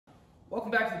Welcome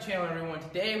back to the channel, everyone.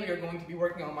 Today we are going to be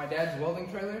working on my dad's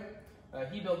welding trailer.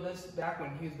 He built this back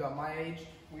when he was about my age.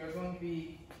 We are going to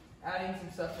be adding some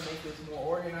stuff to make this more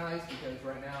organized because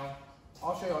right now,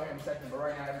 I'll show you all here in a second, but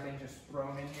right now everything's just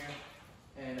thrown in here.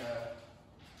 And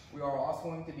we are also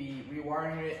going to be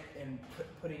rewiring it and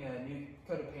putting a new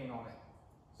coat of paint on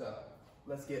it. So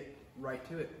let's get right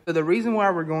to it. So the reason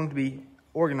why we're going to be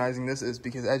organizing this is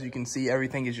because, as you can see,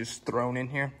 everything is just thrown in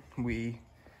here.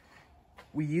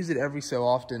 We use it every so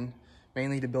often,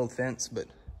 mainly to build fence, but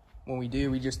when we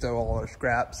do, we just throw all our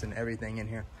scraps and everything in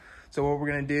here. So what we're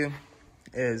gonna do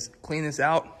is clean this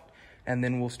out, and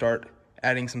then we'll start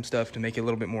adding some stuff to make it a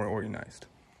little bit more organized.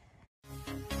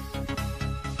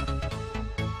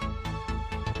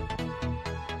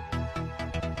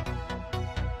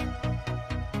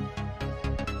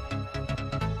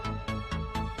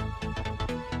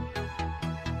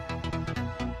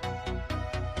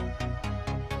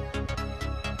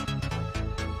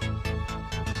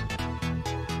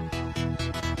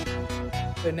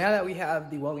 So now that we have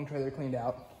the welding trailer cleaned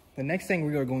out, the next thing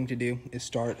we are going to do is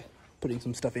start putting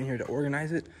some stuff in here to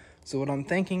organize it. So what I'm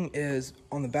thinking is,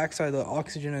 on the back side of the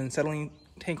oxygen and acetylene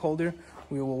tank holder,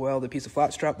 we will weld a piece of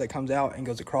flat strap that comes out and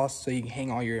goes across so you can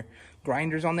hang all your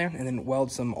grinders on there, and then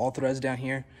weld some all threads down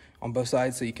here on both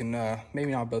sides so you can,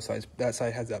 maybe not both sides, that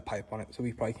side has that pipe on it, so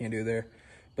we probably can't do it there.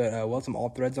 But weld some all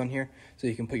threads on here so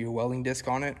you can put your welding disc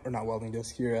on it, or not welding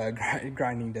disc, your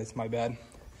grinding disc, my bad.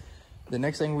 The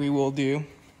next thing we will do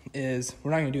is,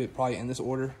 we're not gonna do it probably in this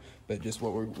order, but just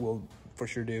what we'll for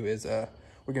sure do is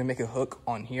we're gonna make a hook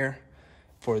on here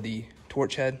for the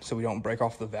torch head so we don't break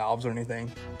off the valves or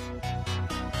anything.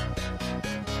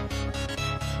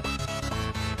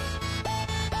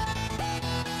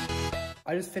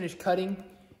 I just finished cutting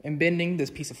and bending this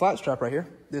piece of flat strap right here.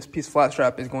 This piece of flat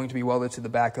strap is going to be welded to the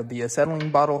back of the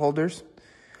acetylene bottle holders.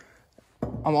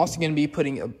 I'm also gonna be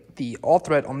putting the all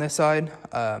thread on this side.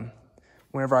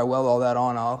 Whenever I weld all that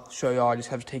on, I'll show y'all. I just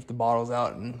have to take the bottles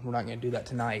out, and we're not gonna do that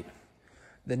tonight.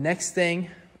 The next thing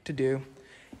to do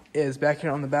is back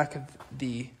here on the back of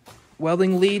the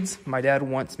welding leads, my dad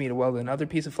wants me to weld another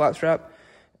piece of flat strap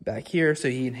back here so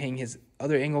he can hang his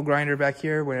other angle grinder back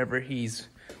here whenever he's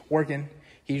working.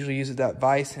 He usually uses that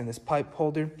vise and this pipe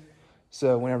holder.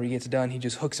 So whenever he gets done, he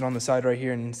just hooks it on the side right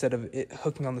here, and instead of it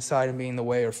hooking on the side and being in the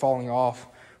way or falling off,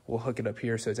 we'll hook it up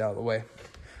here so it's out of the way.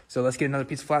 So let's get another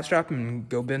piece of flat strap and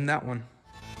go bend that one.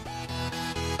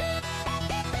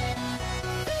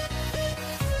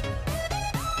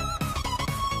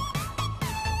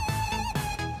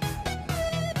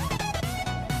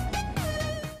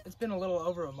 It's been a little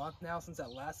over a month now since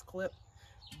that last clip,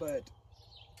 but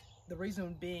the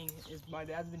reason being is my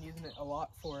dad's been using it a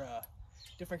lot for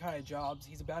different kind of jobs.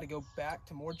 He's about to go back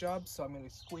to more jobs, so I'm going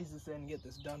to squeeze this in and get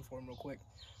this done for him real quick.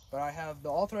 But I have the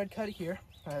all thread cut here.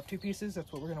 I have two pieces, that's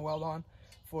what we're gonna weld on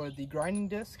for the grinding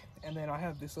disc. And then I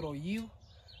have this little U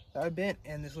that I bent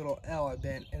and this little L I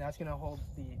bent, and that's gonna hold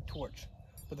the torch.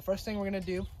 But the first thing we're gonna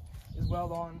do is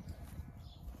weld on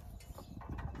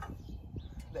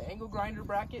the angle grinder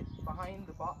bracket behind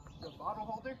the bottle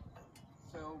holder.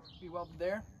 So we welded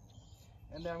there.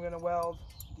 And then I'm gonna weld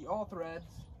the all threads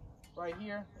right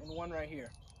here and one right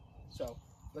here. So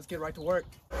let's get right to work.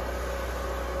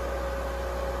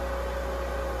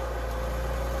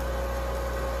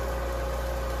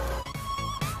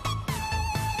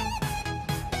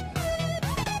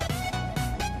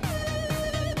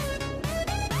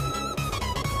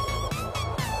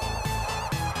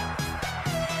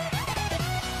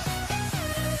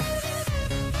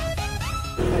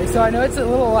 So I know it's a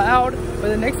little loud, but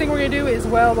the next thing we're gonna do is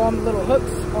weld on the little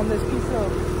hooks on this piece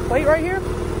of plate right here,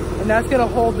 and that's gonna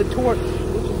hold the torch,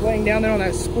 which is laying down there on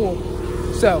that spool.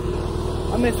 So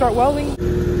I'm gonna start welding.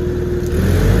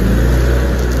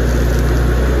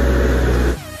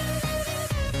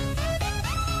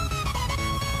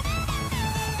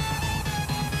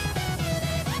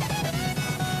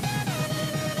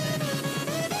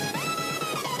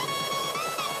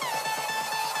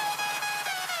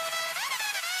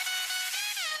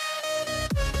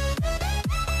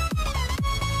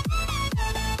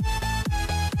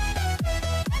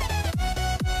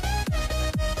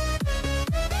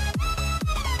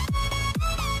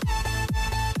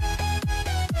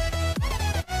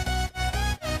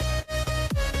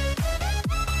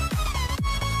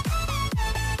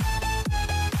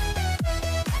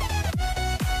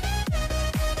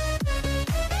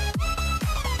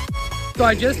 So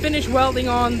I just finished welding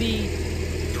on the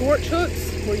torch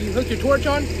hooks where you hook your torch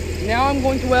on. Now I'm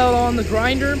going to weld on the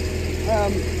grinder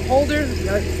holder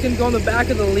that's going to go on the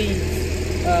back of the leads,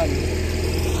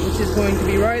 which is going to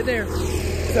be right there.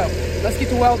 So let's get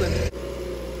to welding.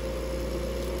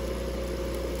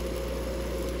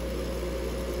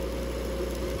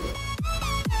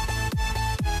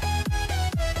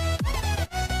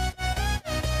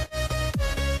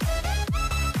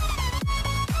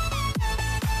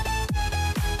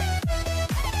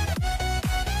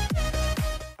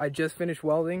 I just finished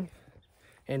welding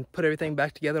and put everything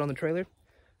back together on the trailer.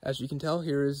 As you can tell,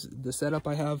 here is the setup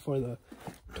I have for the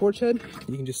torch head.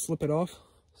 You can just slip it off,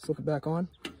 slip it back on,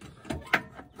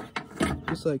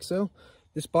 just like so.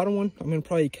 This bottom one, I'm gonna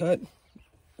probably cut.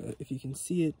 If you can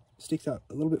see it, sticks out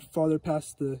a little bit farther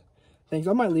past the things.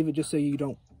 I might leave it just so you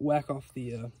don't whack off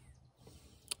the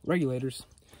regulators.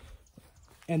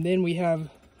 And then we have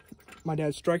my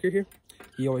dad's striker here.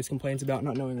 He always complains about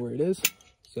not knowing where it is.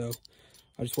 So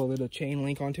I just welded a chain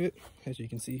link onto it, as you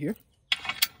can see here.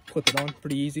 Clip it on,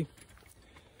 pretty easy.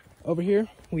 Over here,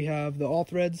 we have the all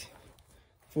threads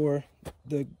for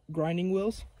the grinding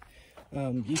wheels.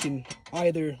 You can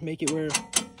either make it where,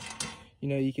 you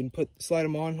know, you can slide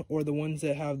them on, or the ones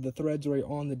that have the threads right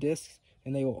on the discs,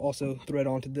 and they will also thread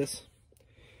onto this.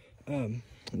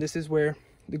 This is where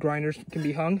the grinders can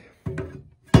be hung.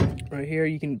 Right here,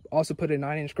 you can also put a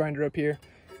 9-inch grinder up here,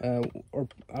 or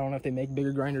I don't know if they make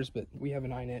bigger grinders, but we have a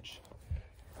 9-inch.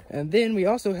 And then we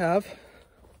also have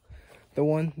the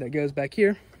one that goes back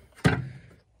here.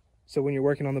 So when you're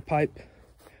working on the pipe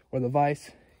or the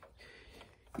vise,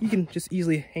 you can just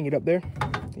easily hang it up there.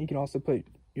 You can also put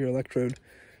your electrode,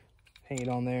 hang it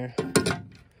on there,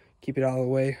 keep it out of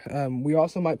the way. We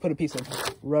also might put a piece of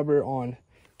rubber on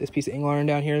this piece of angle iron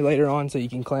down here later on, so you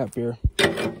can clamp your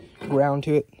ground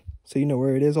to it, so you know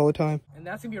where it is all the time. And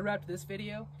that's gonna be a wrap to this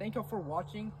video. Thank you for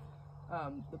watching.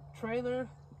 The trailer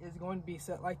is going to be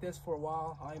set like this for a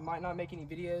while. I might not make any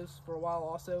videos for a while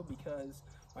also, because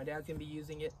my dad's gonna be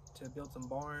using it to build some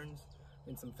barns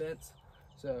and some fence.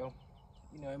 So,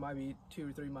 you know, it might be 2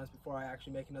 or 3 months before I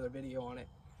actually make another video on it.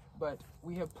 But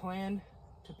we have planned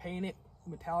to paint it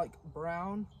metallic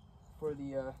brown for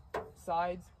the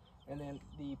sides, and then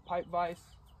the pipe vise,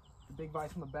 the big vise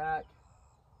on the back,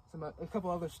 a couple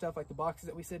other stuff like the boxes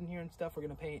that we sit in here and stuff, we're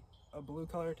gonna paint a blue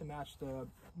color to match the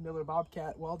Miller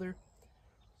Bobcat welder.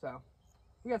 So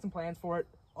we got some plans for it.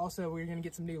 Also, we're gonna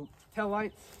get some new tail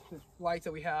lights. The lights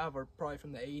that we have are probably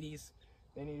from the 80s.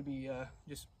 They need to be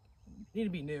need to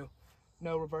be new.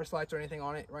 No reverse lights or anything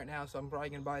on it right now, so I'm probably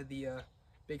gonna buy the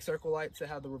big circle lights that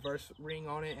have the reverse ring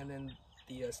on it, and then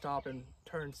the stop and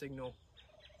turn signal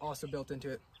also built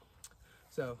into it.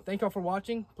 So thank y'all for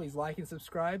watching. Please like and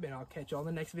subscribe, and I'll catch y'all in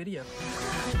the next video.